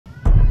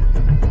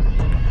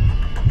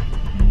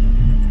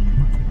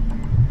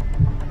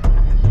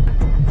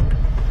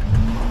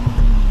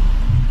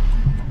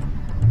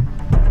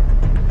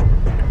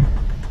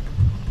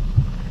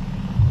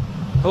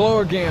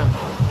Hello again.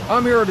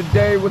 I'm here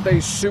today with a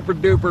super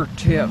duper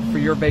tip for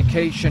your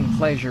vacation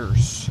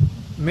pleasures.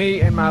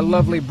 Me and my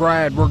lovely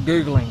bride were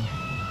Googling.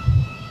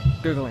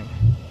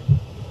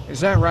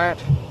 Is that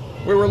right?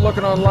 We were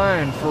looking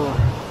online for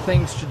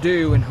things to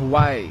do in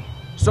Hawaii.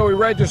 So we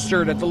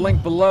registered at the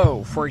link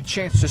below for a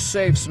chance to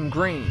save some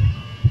green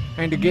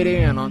and to get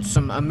in on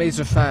some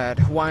amazified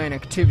Hawaiian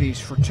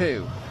activities for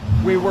two.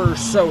 We were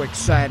so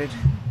excited.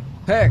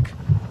 Heck,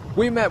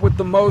 we met with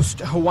the most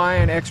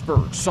Hawaiian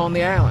experts on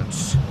the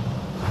islands,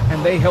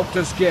 and they helped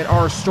us get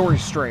our story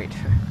straight.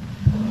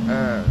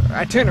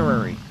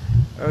 Itinerary.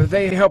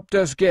 They helped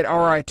us get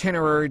our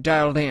itinerary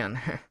dialed in.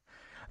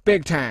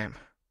 Big time.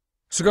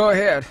 So go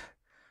ahead,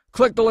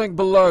 click the link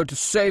below to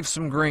save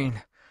some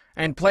green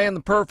and plan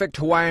the perfect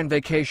Hawaiian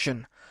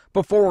vacation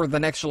before the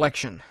next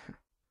election.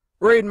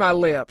 Read my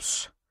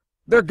lips.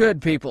 They're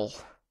good people.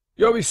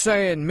 You'll be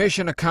saying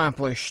mission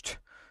accomplished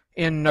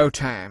in no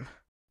time.